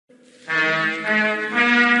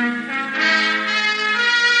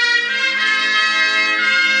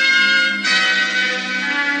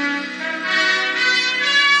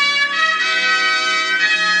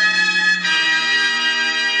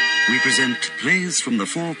present plays from the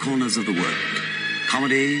four corners of the world.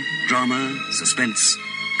 Comedy, drama, suspense,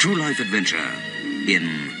 true life adventure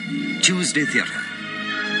in Tuesday Theatre.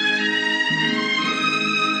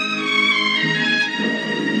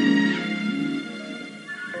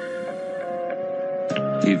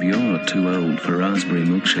 If you're too old for raspberry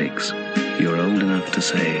milkshakes, you're old enough to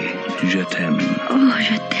say, Je t'aime. Oh,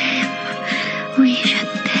 je t'aime. Oui, je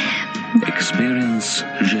t'aime. Experience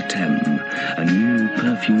Je t'aime, a new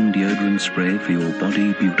perfume deodorant spray for your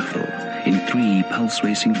body beautiful, in 3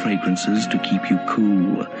 pulse-racing fragrances to keep you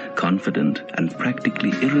cool, confident, and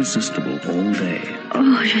practically irresistible all day.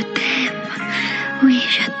 Oh, je t'aime. Oui,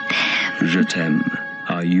 je t'aime. Je t'aime.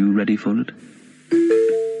 Are you ready for it?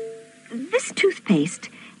 This toothpaste,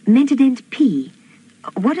 Mentadent P.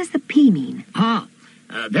 What does the P mean?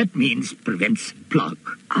 That means prevents plaque.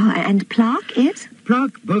 And plaque is?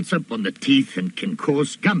 Plaque builds up on the teeth and can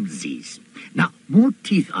cause gum disease. Now, more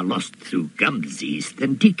teeth are lost through gum disease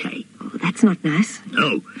than decay. Oh, that's not nice.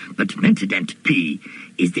 No, but Mentadent P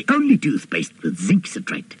is the only toothpaste with zinc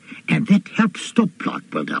citrate, and that helps stop plaque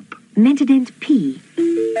build-up. Mentadent P.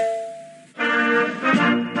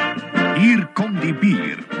 Hier kom die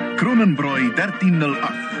bier. Kronenbrooi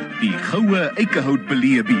 1308. Die goue Eikehout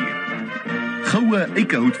Belee bier. Goue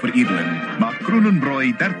Eikehout veredeling maak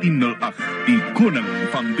Kronenbrooi 1308 die koning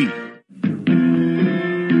van bier.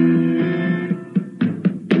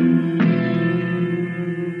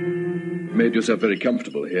 Made yourself very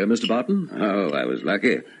comfortable here, Mr. Barton? Oh, I was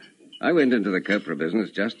lucky. I went into the copra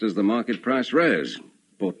business just as the market price rose.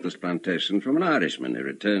 Bought this plantation from an Irishman who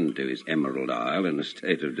returned to his Emerald Isle in a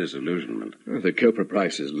state of disillusionment. Well, the copra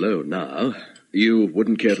price is low now. You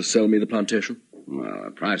wouldn't care to sell me the plantation? Well,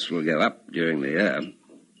 the price will go up during the year.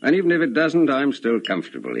 And even if it doesn't, I'm still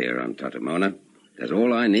comfortable here on Tatamona. There's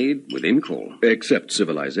all I need within call. Except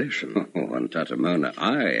civilization. Oh, on Tatamona,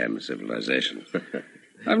 I am civilization.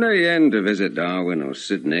 I've no yen to visit Darwin or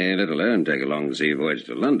Sydney, let alone take a long sea voyage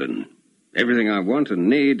to London. Everything I want and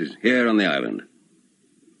need is here on the island.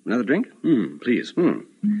 Another drink? Please.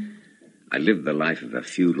 I live the life of a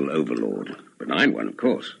feudal overlord. Benign one, of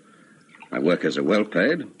course. My workers are well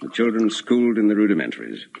paid, the children schooled in the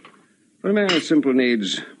rudimentaries. For a man with simple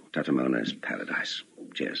needs, Tatamona is paradise.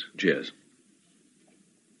 Cheers. Cheers.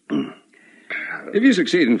 If you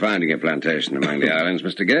succeed in finding a plantation among the islands,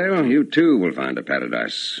 Mr. Gale, you too will find a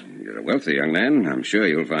paradise. You're a wealthy young man. I'm sure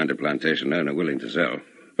you'll find a plantation owner willing to sell.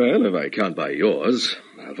 Well, if I can't buy yours,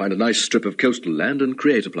 I'll find a nice strip of coastal land and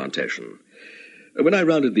create a plantation. When I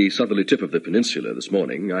rounded the southerly tip of the peninsula this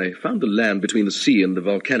morning, I found the land between the sea and the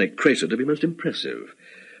volcanic crater to be most impressive.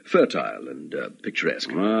 Fertile and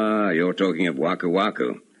picturesque. You're talking of Waku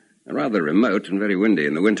Waku. Rather remote and very windy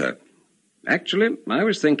in the winter. Actually, I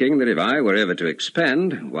was thinking that if I were ever to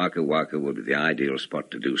expand, Waku Waku would be the ideal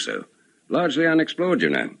spot to do so. Largely unexplored, you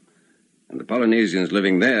know. And the Polynesians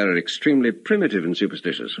living there are extremely primitive and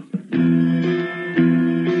superstitious.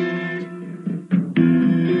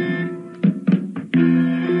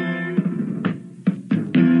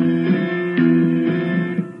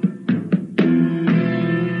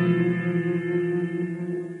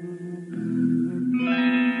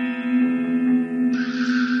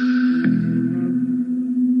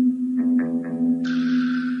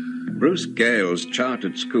 Bruce Gale's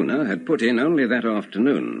chartered schooner had put in only that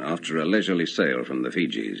afternoon after a leisurely sail from the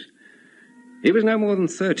Fijis. He was no more than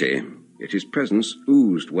 30, yet his presence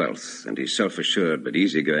oozed wealth, and his self-assured but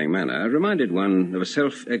easygoing manner reminded one of a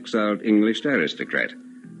self-exiled English aristocrat,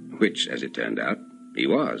 which, as it turned out, he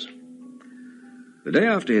was. The day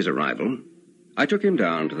after his arrival, I took him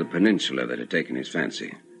down to the peninsula that had taken his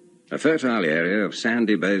fancy, a fertile area of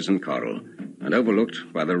sandy bays and coral, and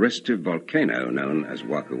overlooked by the restive volcano known as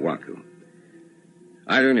Waku Waku.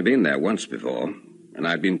 I'd only been there once before, and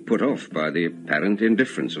I'd been put off by the apparent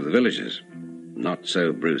indifference of the villagers. Not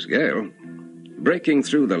so Bruce Gale. Breaking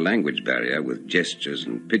through the language barrier with gestures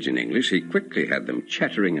and pidgin English, he quickly had them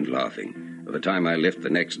chattering and laughing. By the time I left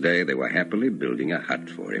the next day, they were happily building a hut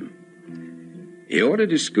for him. He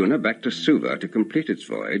ordered his schooner back to Suva to complete its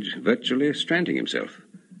voyage, virtually stranding himself.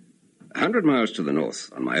 100 miles to the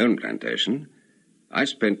north, on my own plantation, I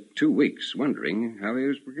spent 2 weeks wondering how he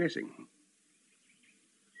was progressing.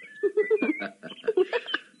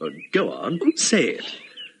 Well, go on, say it.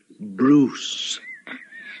 Bruce.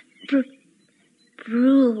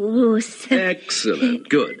 Bruce. Excellent,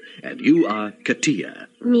 good. And you are Katia.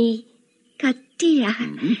 Me, Katia.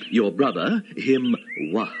 Your brother, him,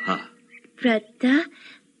 Waha. Brother,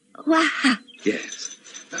 Waha. Yes.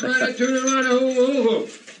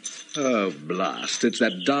 Oh, blast. It's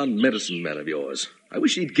that darn medicine man of yours. I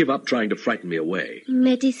wish he'd give up trying to frighten me away.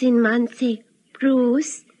 Medicine man say,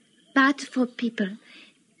 Bruce, bad for people.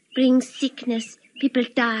 Brings sickness. People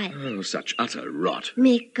die. Oh, such utter rot.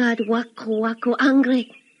 Make God Waku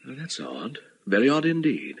angry. Oh, that's odd. Very odd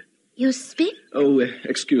indeed. You speak? Oh,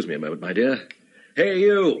 excuse me a moment, my dear. Hey,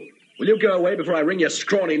 you! Will you go away before I wring your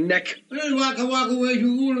scrawny neck? Naraman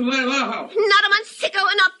sicko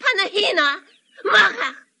and a panahina.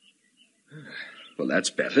 Maha. Well, that's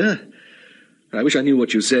better. I wish I knew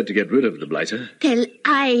what you said to get rid of the blighter. Tell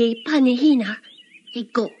I panahina. He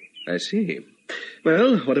go. I see.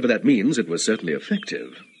 Well, whatever that means, it was certainly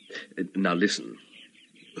effective. Now listen.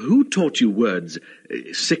 Who taught you words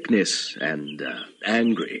sickness and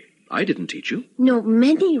angry? I didn't teach you. No,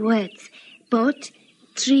 many words. Boat,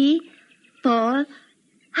 tree, ball,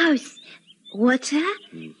 house, water,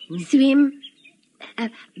 swim,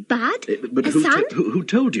 bad, But sun, who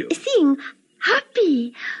told you? sing,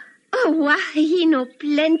 happy. Oh, why, he know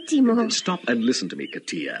plenty more. Stop and listen to me,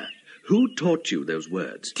 Katia. Who taught you those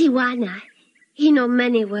words? Tiwana. He know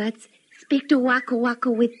many words. Speak to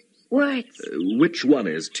Waku with words. Which one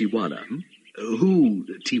is Tiwana? Who,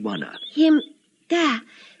 Tiwana? Him, there.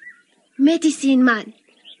 Medicine man.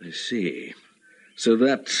 I see. So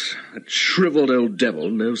that shriveled old devil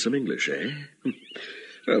knows some English, eh?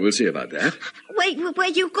 Well, we'll see about that. Wait, where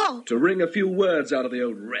you go? To wring a few words out of the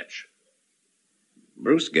old wretch.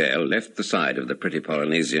 Bruce Gale left the side of the pretty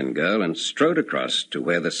Polynesian girl and strode across to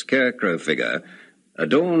where the scarecrow figure,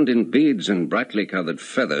 adorned in beads and brightly coloured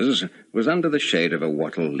feathers, was under the shade of a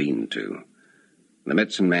wattle lean-to. The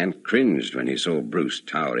medicine man cringed when he saw Bruce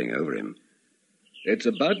towering over him. It's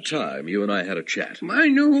about time you and I had a chat. I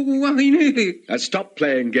know. Stop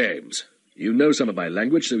playing games. You know some of my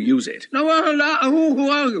language, so use it.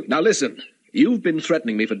 Now listen. You've been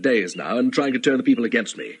threatening me for days now and trying to turn the people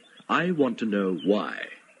against me. I want to know why.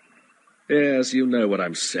 Yes, you know what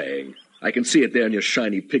I'm saying. I can see it there in your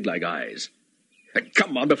shiny pig-like eyes.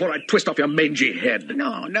 Come on, before I twist off your mangy head.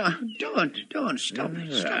 No, don't. Stop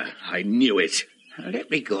it. I knew it.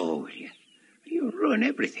 Let me go, will you? You'll ruin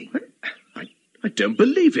everything. I don't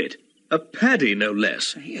believe it. A paddy, no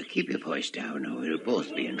less. Here, keep your voice down, or we'll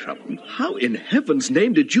both be in trouble. How in heaven's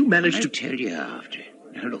name did you manage I'll to... tell you after.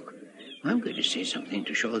 Now, look, I'm going to say something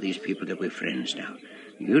to show these people that we're friends now.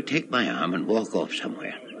 You take my arm and walk off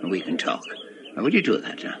somewhere, and we can talk. Now, will you do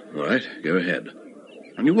that, now? All right, go ahead.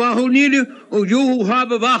 And you waho near oh, you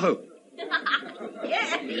have a waho.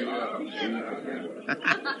 Yeah,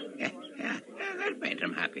 that made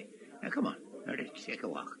them happy. Now, come on, let's take a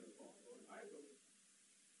walk.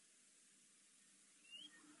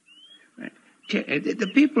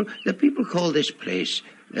 The people call this place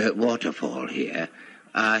waterfall here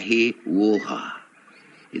Ahi Wuha,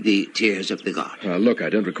 the Tears of the God. Look, I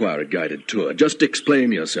don't require a guided tour. Just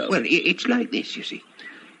explain yourself. Well, it's like this, you see.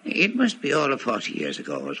 It must be all of 40 years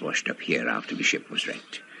ago I was washed up here after my ship was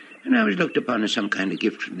wrecked. And I was looked upon as some kind of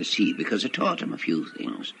gift from the sea because I taught him a few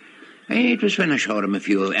things. It was when I showed him a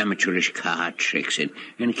few amateurish card tricks and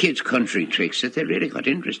kids' country tricks that they really got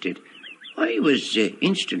interested. I was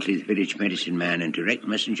instantly the village medicine man and direct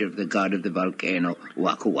messenger of the god of the volcano,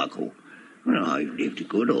 Waku. Well, I've lived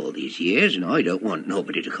good all these years, and I don't want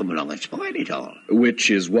nobody to come along and spoil it all. Which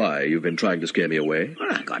is why you've been trying to scare me away?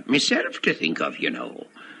 Well, I got myself to think of, you know.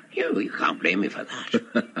 You can't blame me for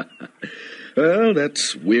that. Well, that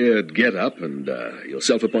weird get-up and your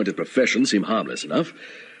self-appointed profession seem harmless enough.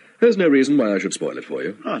 There's no reason why I should spoil it for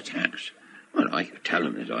you. Oh, thanks. Well, I could tell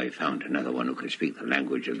them that I found another one who could speak the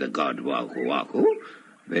language of the god Waku.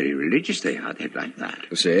 Very religious they are, they'd like that.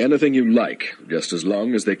 Say anything you like, just as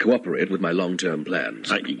long as they cooperate with my long-term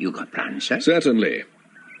plans. You got plans, sir? Certainly.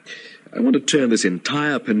 I want to turn this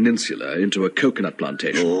entire peninsula into a coconut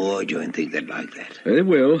plantation. Oh, I don't think they'd like that. They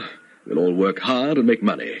will. We'll all work hard and make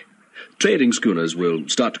money. Trading schooners will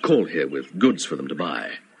start to call here with goods for them to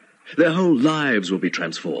buy. Their whole lives will be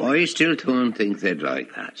transformed. I still don't think they'd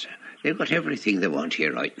like that, sir. They've got everything they want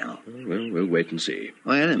here right now. Well, we'll wait and see.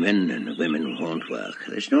 Well, the men and the women won't work.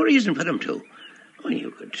 There's no reason for them to. Well, you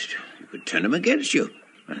could turn them against you.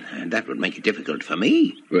 And that would make it difficult for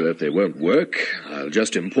me. Well, if they won't work, I'll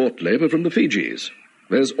just import labor from the Fijis.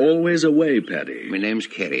 There's always a way, Paddy. My name's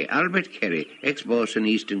Kerry, Albert Kerry, ex-boss in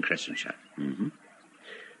Eastern Crescentshire. Mm-hmm.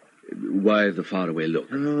 Why the faraway look?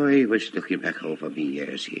 Oh, I was looking back over me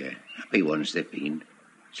years here. Happy ones they've been.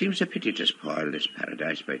 Seems a pity to spoil this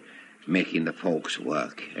paradise by making the folks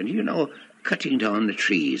work. And, you know, cutting down the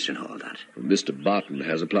trees and all that. Mr. Barton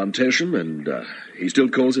has a plantation, and he still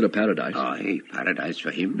calls it a paradise. Aye, paradise for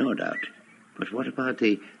him, no doubt. But what about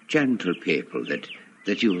the gentle people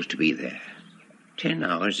that used to be there? 10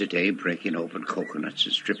 hours a day breaking open coconuts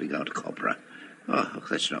and stripping out copra. Oh,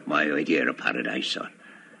 that's not my idea of paradise, son.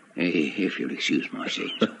 If you'll excuse my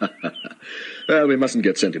saying so. Well, we mustn't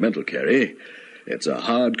get sentimental, Carey. It's a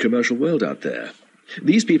hard commercial world out there.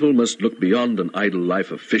 These people must look beyond an idle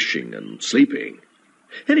life of fishing and sleeping.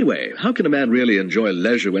 Anyway, how can a man really enjoy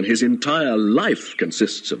leisure when his entire life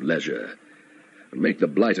consists of leisure? Make the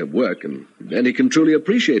blighter work, and then he can truly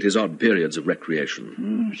appreciate his odd periods of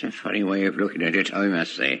recreation. It's a funny way of looking at it, I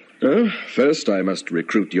must say. First, I must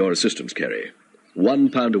recruit your assistance, Carey.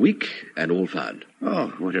 £1 a week, and all found.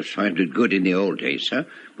 Oh, would have sounded good in the old days, sir.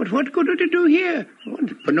 But what good would it do here?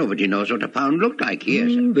 But nobody knows what a pound looked like here,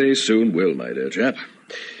 sir. They soon will, my dear chap.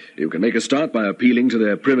 You can make a start by appealing to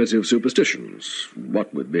their primitive superstitions,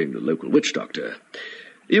 what with being the local witch doctor.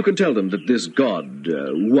 You can tell them that this god,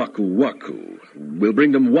 Waku Waku, will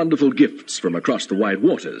bring them wonderful gifts from across the wide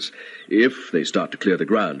waters if they start to clear the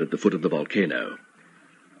ground at the foot of the volcano.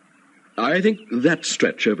 I think that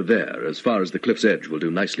stretch over there, as far as the cliff's edge, will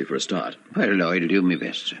do nicely for a start. Well, I'll do my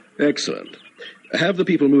best, sir. Excellent. Have the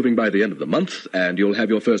people moving by the end of the month, and you'll have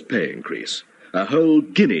your first pay increase. A whole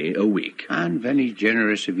guinea a week. And very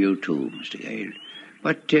generous of you, too, Mr. Gale.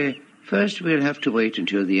 But first we'll have to wait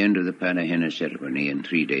until the end of the Panahina ceremony in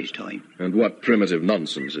 3 days' time. And what primitive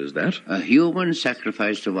nonsense is that? A human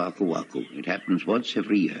sacrifice to Waku Waku. It happens once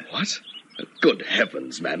every year. What? Good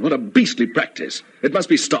heavens, man, what a beastly practice. It must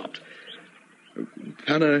be stopped.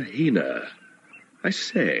 Panahina. I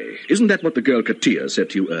say, isn't that what the girl Katia said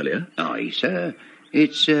to you earlier? Aye, sir.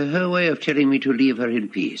 It's her way of telling me to leave her in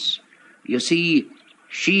peace. You see,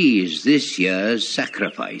 she's this year's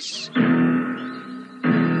sacrifice.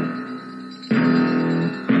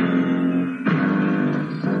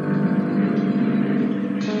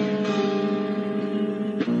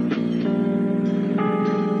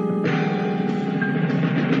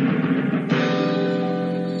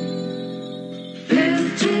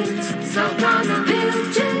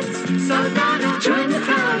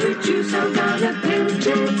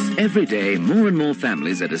 Every day, more and more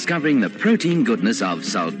families are discovering the protein goodness of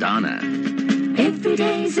Saldana. Every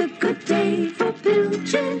day's a good day for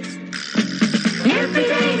Pilchards. Every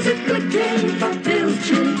day's a good day for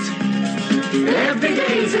Pilchards. Every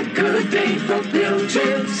day's a good day for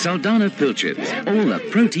Pilchards. Saldana Pilchards, all the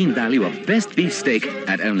protein value of best beef steak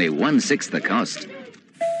at only 1/6 the cost.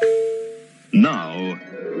 Now,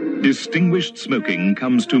 distinguished smoking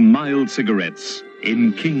comes to mild cigarettes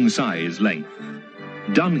in king-size length.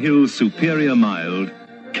 Dunhill Superior Mild,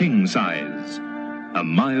 king size. A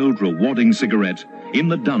mild, rewarding cigarette in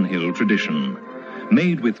the Dunhill tradition.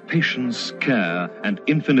 Made with patience, care, and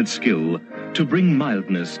infinite skill to bring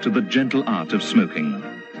mildness to the gentle art of smoking.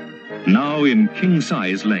 Now in king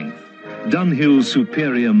size length, Dunhill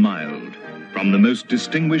Superior Mild, from the most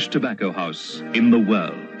distinguished tobacco house in the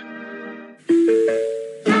world.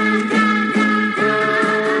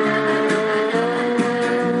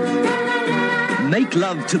 Make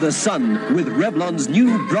love to the sun with Revlon's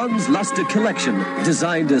new Bronze Luster collection,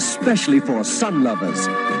 designed especially for sun lovers.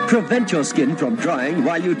 Prevent your skin from drying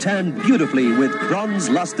while you tan beautifully with Bronze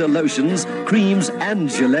Luster lotions, creams, and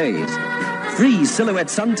gelées. Free silhouette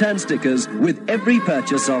suntan stickers with every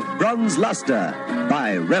purchase of Bronze Luster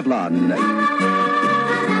by Revlon.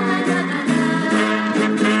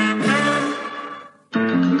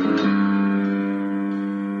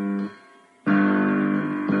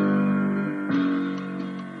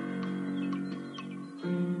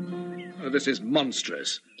 This is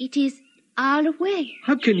monstrous. It is all away.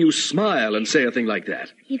 How can you smile and say a thing like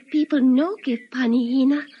that? If people no give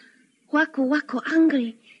Panahina, Waku Waku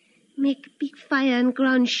angry, make big fire and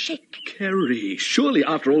ground shake. Carey, surely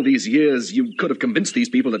after all these years you could have convinced these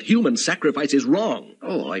people that human sacrifice is wrong.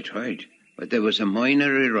 Oh, I tried. But there was a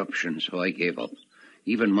minor eruption, so I gave up.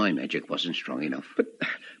 Even my magic wasn't strong enough.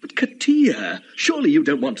 But Katia, surely you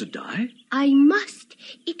don't want to die? I must.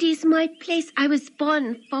 It is my place. I was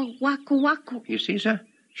born for Waku Waku. You see, sir,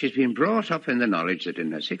 she's been brought up in the knowledge that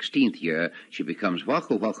in her 16th year she becomes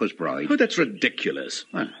Waku Waku's bride. Oh, that's ridiculous.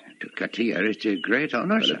 Well, to Katia, it's a great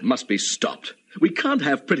honor, Well, sir. it must be stopped. We can't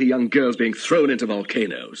have pretty young girls being thrown into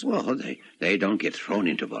volcanoes. Well, they don't get thrown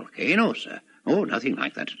into volcanoes, sir. Oh, nothing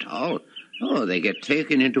like that at all. Oh, they get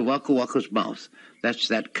taken into Waku Waku's mouth. That's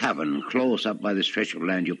that cavern close up by the stretch of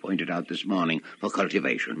land you pointed out this morning for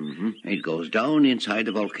cultivation. Mm-hmm. It goes down inside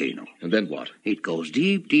the volcano. And then what? It goes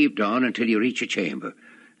deep, deep down until you reach a chamber.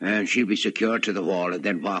 And she'll be secured to the wall, and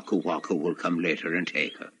then Waku Waku will come later and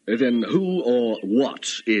take her. Then who or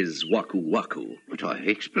what is Waku Waku? But I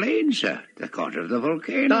explained, sir. The god of the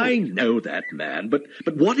volcano. I know that, man, but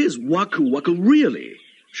what is Waku Waku really?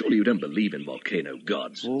 Surely you don't believe in volcano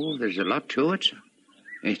gods. Oh, there's a lot to it, sir.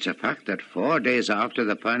 It's a fact that 4 days after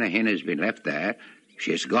the Panahina has been left there,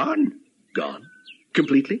 she's gone. Gone?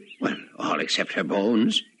 Completely? Well, all except her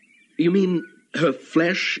bones. You mean Her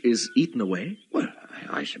flesh is eaten away? Well,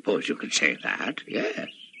 I suppose you could say that, yes.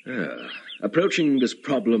 Approaching this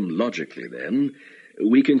problem logically, then,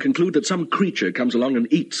 we can conclude that some creature comes along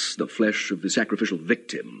and eats the flesh of the sacrificial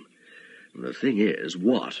victim. The thing is,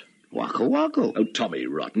 what? Waku Waku. Oh, Tommy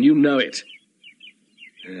Rotten, you know it.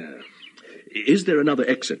 Is there another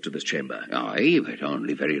exit to this chamber? Aye, but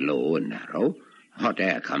only very low and narrow. Hot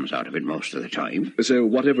air comes out of it most of the time. So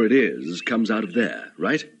whatever it is comes out of there,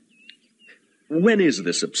 right? When is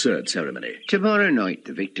this absurd ceremony? Tomorrow night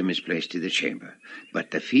the victim is placed in the chamber,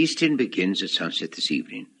 but the feasting begins at sunset this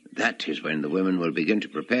evening. That is when the women will begin to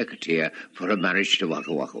prepare Katia for a marriage to Waku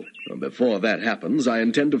Waku. Well, before that happens, I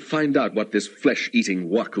intend to find out what this flesh-eating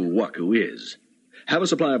Waku Waku is. Have a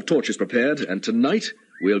supply of torches prepared, and tonight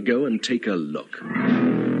we'll go and take a look.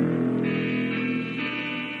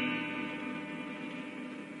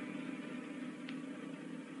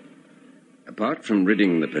 Apart from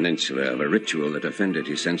ridding the peninsula of a ritual that offended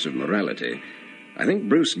his sense of morality, I think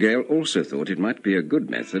Bruce Gale also thought it might be a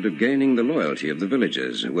good method of gaining the loyalty of the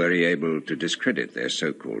villagers, were he able to discredit their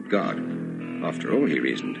so-called god. After all, he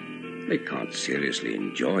reasoned, they can't seriously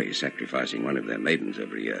enjoy sacrificing one of their maidens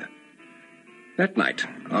every year. That night,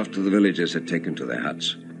 after the villagers had taken to their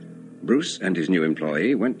huts, Bruce and his new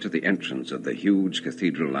employee went to the entrance of the huge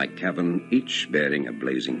cathedral-like cavern, each bearing a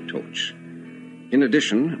blazing torch. In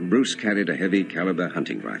addition, Bruce carried a heavy-caliber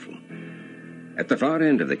hunting rifle. At the far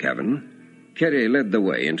end of the cavern, Kerry led the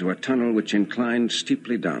way into a tunnel which inclined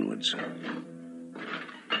steeply downwards.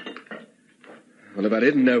 Well, if I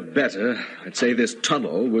didn't know better, I'd say this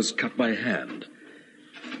tunnel was cut by hand.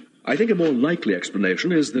 I think a more likely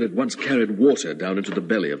explanation is that it once carried water down into the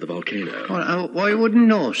belly of the volcano. Well, I wouldn't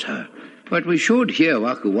know, sir. But we should hear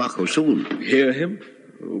Waku Waku soon. Hear him?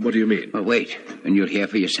 What do you mean? Well, wait, and you'll hear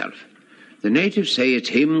for yourself. The natives say it's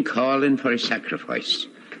him calling for a sacrifice.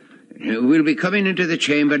 We'll be coming into the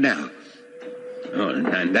chamber now. Oh,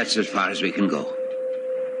 and that's as far as we can go.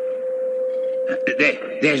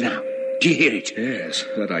 There's now. Do you hear it? Yes,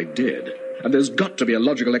 that I did. And there's got to be a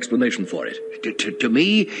logical explanation for it. To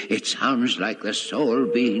me, it sounds like the soul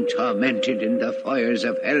being tormented in the fires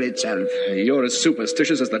of hell itself. You're as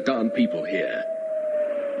superstitious as the darn people here.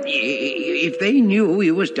 If they knew he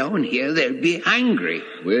was down here, they'd be angry.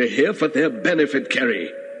 We're here for their benefit,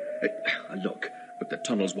 Kerry. Look, the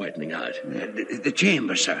tunnel's widening out. The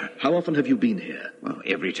chamber, sir. How often have you been here? Well,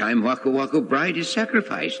 every time Waku Waku bride is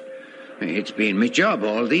sacrificed. It's been my job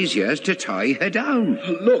all these years to tie her down.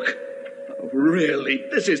 Look! Oh, really,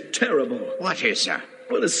 this is terrible. What is, sir?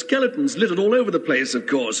 Well, there's skeletons littered all over the place, of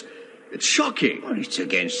course. It's shocking. Well, it's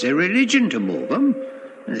against their religion to move them.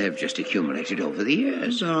 They've just accumulated over the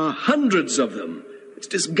years. There are hundreds of them. It's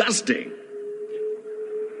disgusting.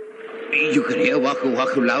 You can hear Waku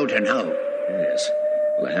Waku louder now. Yes.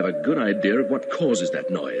 Well, I have a good idea of what causes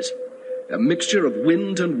that noise. A mixture of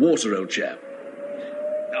wind and water, old chap.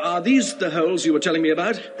 Are these the holes you were telling me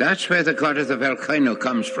about? That's where the god of the volcano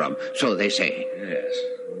comes from, so they say. Yes.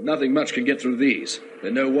 Nothing much can get through these.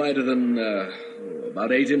 They're no wider than,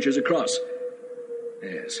 about 8 inches across.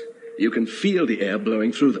 Yes. You can feel the air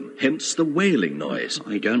blowing through them, hence the wailing noise.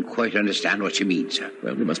 I don't quite understand what you mean, sir.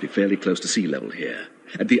 Well, we must be fairly close to sea level here.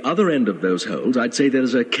 At the other end of those holes, I'd say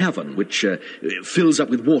there's a cavern which fills up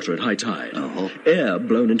with water at high tide. Oh. Air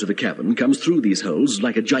blown into the cavern comes through these holes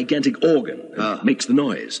like a gigantic organ and makes the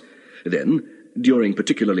noise. Then, during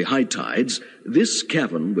particularly high tides, this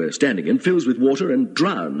cavern we're standing in fills with water and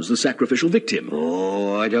drowns the sacrificial victim.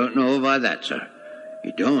 Oh, I don't know about that, sir.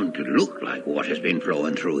 It don't look like water's been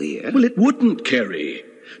flowing through here. Well, it wouldn't, Kerry.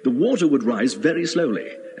 The water would rise very slowly,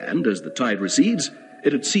 and as the tide recedes,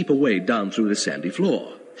 it'd seep away down through the sandy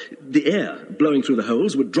floor. The air blowing through the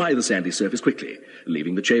holes would dry the sandy surface quickly,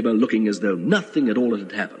 leaving the chamber looking as though nothing at all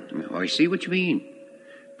had happened. Oh, I see what you mean.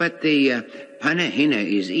 But the Panahina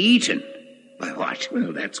is eaten. By what?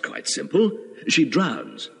 Well, that's quite simple. She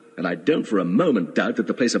drowns, and I don't for a moment doubt that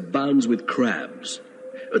the place abounds with crabs.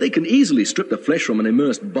 They can easily strip the flesh from an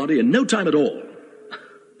immersed body in no time at all.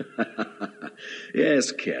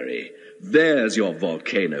 Yes, Kerry, there's your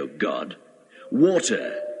volcano god.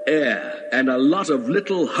 Water, air, and a lot of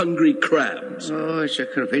little hungry crabs. Oh, it's a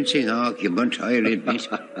convincing argument, I'll admit.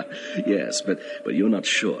 Yes, but you're not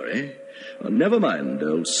sure, eh? Well, never mind,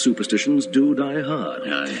 old superstitions do die hard.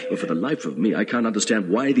 But for the life of me, I can't understand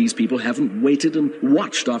why these people haven't waited and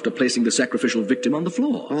watched after placing the sacrificial victim on the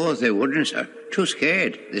floor. Oh, they wouldn't, sir. Too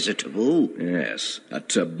scared. There's a taboo. Yes, a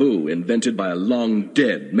taboo invented by a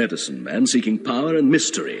long-dead medicine man seeking power and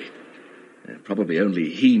mystery. Probably only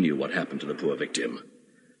he knew what happened to the poor victim.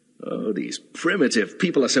 Oh, these primitive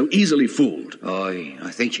people are so easily fooled. Oh,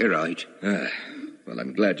 I think you're right. Well,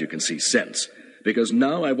 I'm glad you can see sense. because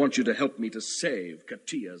now I want you to help me to save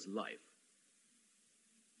Katia's life.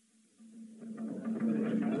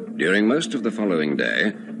 During most of the following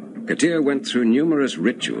day, Katia went through numerous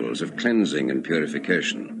rituals of cleansing and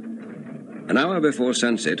purification. An hour before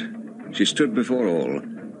sunset, she stood before all,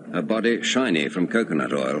 her body shiny from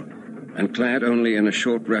coconut oil, and clad only in a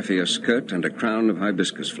short raffia skirt and a crown of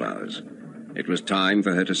hibiscus flowers. It was time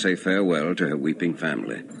for her to say farewell to her weeping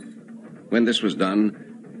family. When this was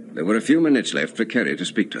done, there were a few minutes left for Kerry to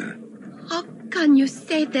speak to her. How can you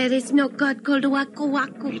say there is no God called Waku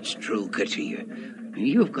Waku? It's true, Katia.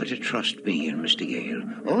 You've got to trust me and Mr. Gale.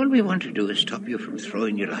 All we want to do is stop you from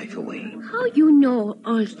throwing your life away. How you know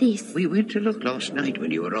all this? We went to look last night when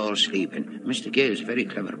you were all sleeping. Mr. Gale's a very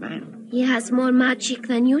clever man. He has more magic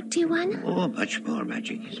than you, Tijuana? Oh, much more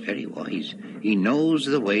magic. He's very wise. He knows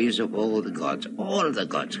the ways of all the gods,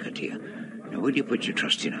 Katia. Now, will you put your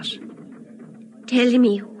trust in us? Tell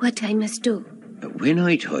me what I must do. When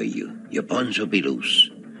I tie you, your bonds will be loose.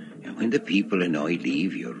 And when the people and I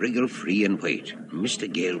leave, you wriggle free and wait.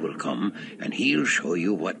 Mr. Gale will come, and he'll show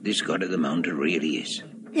you what this god of the mountain really is.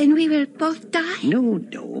 Then we will both die? No,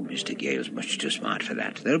 Mr. Gale's much too smart for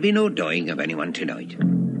that. There'll be no dying of anyone tonight.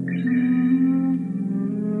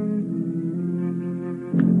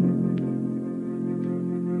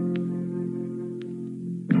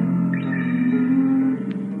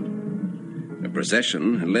 A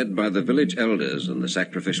procession, led by the village elders and the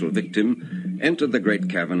sacrificial victim, entered the great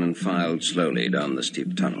cavern and filed slowly down the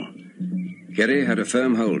steep tunnel. Kerry had a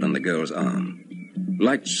firm hold on the girl's arm.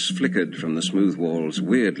 Lights flickered from the smooth walls,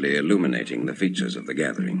 weirdly illuminating the features of the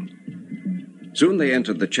gathering. Soon they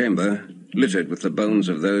entered the chamber, littered with the bones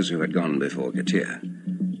of those who had gone before Katia.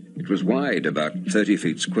 It was wide, about 30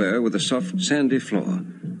 feet square, with a soft, sandy floor.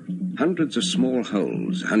 Hundreds of small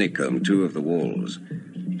holes honeycombed two of the walls,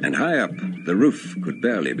 and high up, the roof could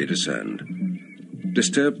barely be discerned.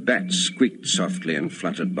 Disturbed bats squeaked softly and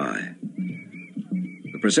fluttered by.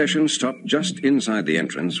 The procession stopped just inside the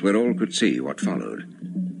entrance, where all could see what followed.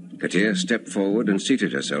 Katia stepped forward and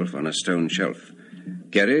seated herself on a stone shelf.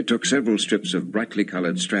 Kerry took several strips of brightly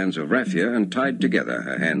colored strands of raffia and tied together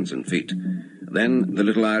her hands and feet. Then the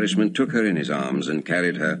little Irishman took her in his arms and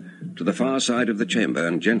carried her to the far side of the chamber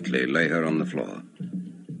and gently lay her on the floor.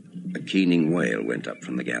 A keening wail went up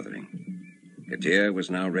from the gathering. Katia was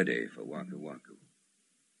now ready for Waku Waku.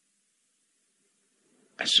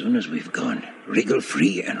 As soon as we've gone, wriggle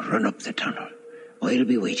free and run up the tunnel. I'll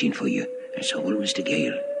be waiting for you, and so will Mr.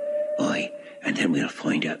 Gale. Aye, and then we'll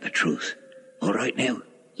find out the truth. All right now?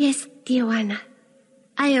 Yes, Tijuana.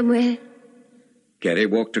 I am well. Kerry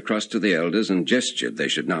walked across to the elders and gestured they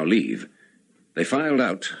should now leave. They filed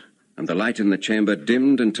out, and the light in the chamber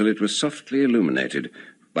dimmed until it was softly illuminated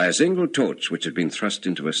by a single torch which had been thrust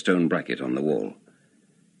into a stone bracket on the wall.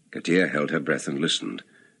 Katia held her breath and listened,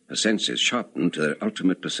 her senses sharpened to their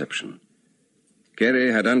ultimate perception.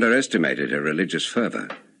 Kerry had underestimated her religious fervor.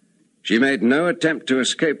 She made no attempt to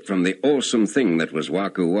escape from the awesome thing that was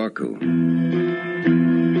Waku Waku.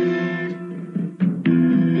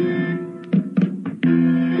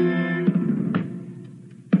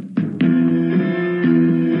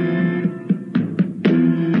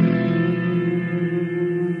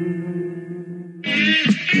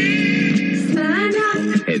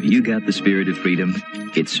 Have you got the spirit of freedom?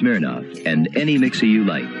 It's Smirnoff and any mixer you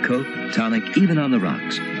like, Coke, tonic, even on the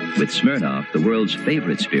rocks. With Smirnoff, the world's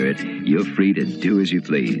favorite spirit, you're free to do as you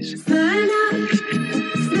please. Smirnoff is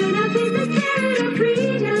the spirit of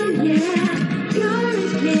freedom, yeah. Pure and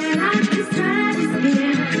clear like the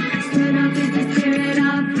stratosphere. Smirnoff is the spirit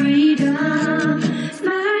of freedom.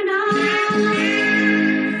 Smirnoff.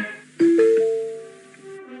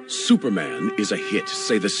 Superman is a hit,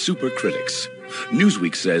 say the super critics.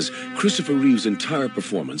 Newsweek says Christopher Reeve's entire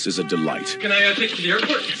performance is a delight. Can I take you to the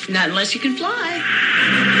airport? Not unless you can fly.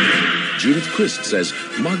 Judith Crist says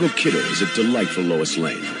Margot Kidder is a delightful Lois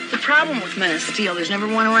Lane. The problem with Men of Steel, there's never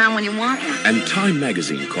one around when you want one. And Time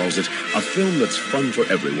magazine calls it a film that's fun for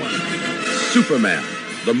everyone. Superman,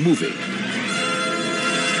 the movie.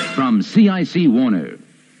 From CIC Warner.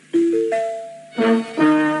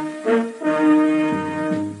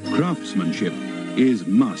 Craftsmanship is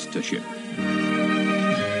mastership.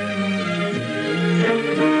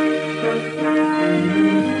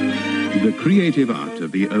 The creative art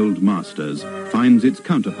of the old masters finds its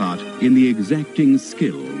counterpart in the exacting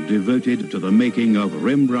skill devoted to the making of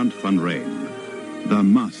Rembrandt van Rijn, the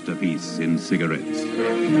masterpiece in cigarettes.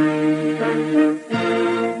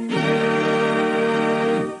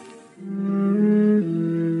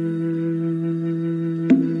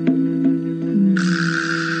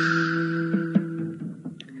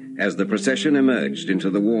 As the procession emerged into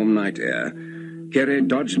the warm night air, Kerry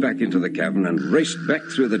dodged back into the cabin and raced back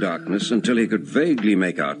through the darkness until he could vaguely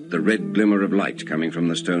make out the red glimmer of light coming from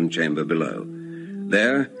the stone chamber below.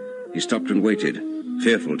 There, he stopped and waited,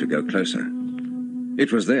 fearful to go closer.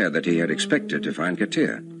 It was there that he had expected to find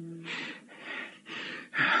Katia.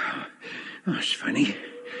 Oh, it's funny.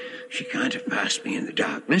 She can't have passed me in the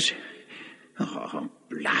darkness. Oh,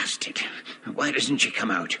 blast it. Why doesn't she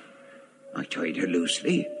come out? I tied her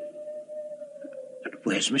loosely. But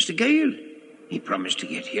where's Mr. Gale? He promised to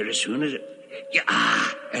get here as soon as...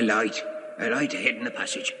 a light. A light ahead in the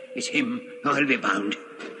passage. It's him. I'll be bound.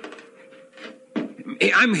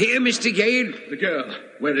 I'm here, Mr. Gale. The girl,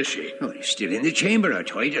 where is she? Oh, she's still in the chamber. I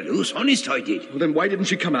tied her loose. Honest, I did. Well, then why didn't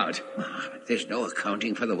she come out? There's no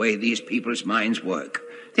accounting for the way these people's minds work.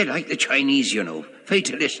 They're like the Chinese, you know,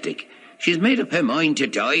 fatalistic. She's made up her mind to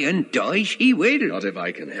die, and die she will. Not if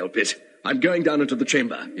I can help it. I'm going down into the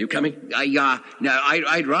chamber. You coming? No,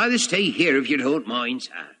 I'd rather stay here if you don't mind,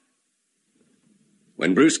 sir.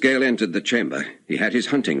 When Bruce Gale entered the chamber, he had his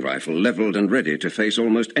hunting rifle leveled and ready to face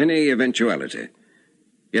almost any eventuality.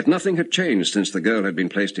 Yet nothing had changed since the girl had been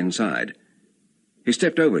placed inside. He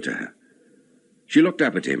stepped over to her. She looked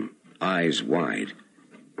up at him, eyes wide.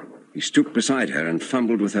 He stooped beside her and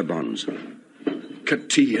fumbled with her bonds.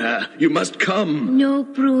 Katia, you must come. No,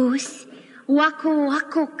 Bruce.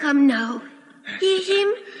 Wako, come now. Hear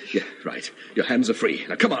him? Yeah, right. Your hands are free.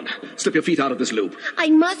 Now, come on. Slip your feet out of this loop. I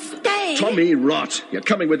must stay. Tommy, rot. You're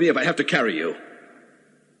coming with me if I have to carry you.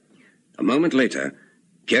 A moment later,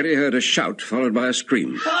 Kerry heard a shout followed by a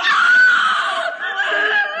scream.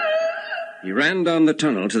 He ran down the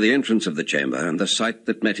tunnel to the entrance of the chamber, and the sight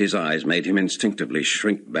that met his eyes made him instinctively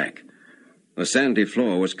shrink back. The sandy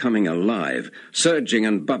floor was coming alive, surging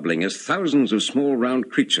and bubbling as thousands of small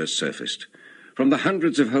round creatures surfaced. From the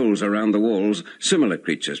hundreds of holes around the walls, similar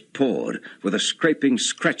creatures poured with a scraping,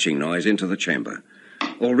 scratching noise into the chamber.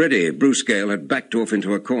 Already, Bruce Gale had backed off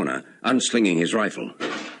into a corner, unslinging his rifle.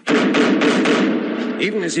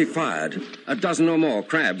 Even as he fired, a dozen or more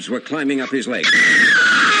crabs were climbing up his leg.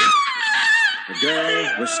 The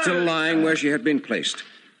girl was still lying where she had been placed,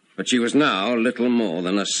 but she was now little more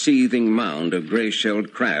than a seething mound of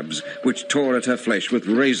grey-shelled crabs which tore at her flesh with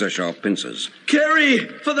razor-sharp pincers. Kerry,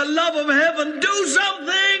 for the love of heaven, do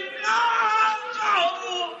something!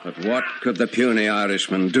 But what could the puny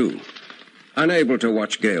Irishman do? Unable to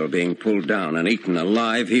watch Gale being pulled down and eaten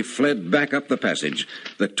alive, he fled back up the passage,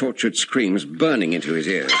 the tortured screams burning into his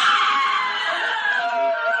ears.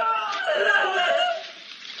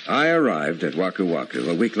 I arrived at Waku Waku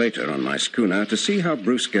a week later on my schooner to see how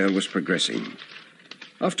Bruce Gale was progressing.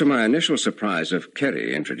 After my initial surprise of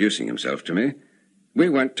Kerry introducing himself to me, we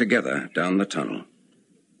went together down the tunnel.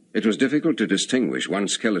 It was difficult to distinguish one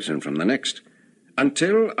skeleton from the next,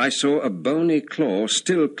 until I saw a bony claw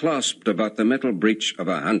still clasped about the metal breech of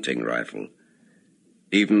a hunting rifle.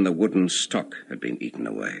 Even the wooden stock had been eaten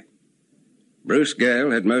away. Bruce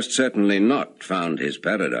Gale had most certainly not found his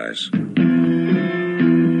paradise.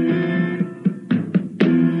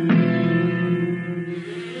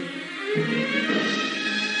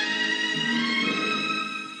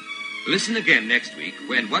 Listen again next week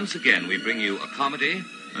when once again we bring you a comedy,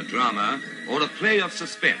 a drama, or a play of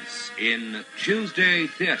suspense in Tuesday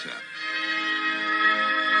Theatre.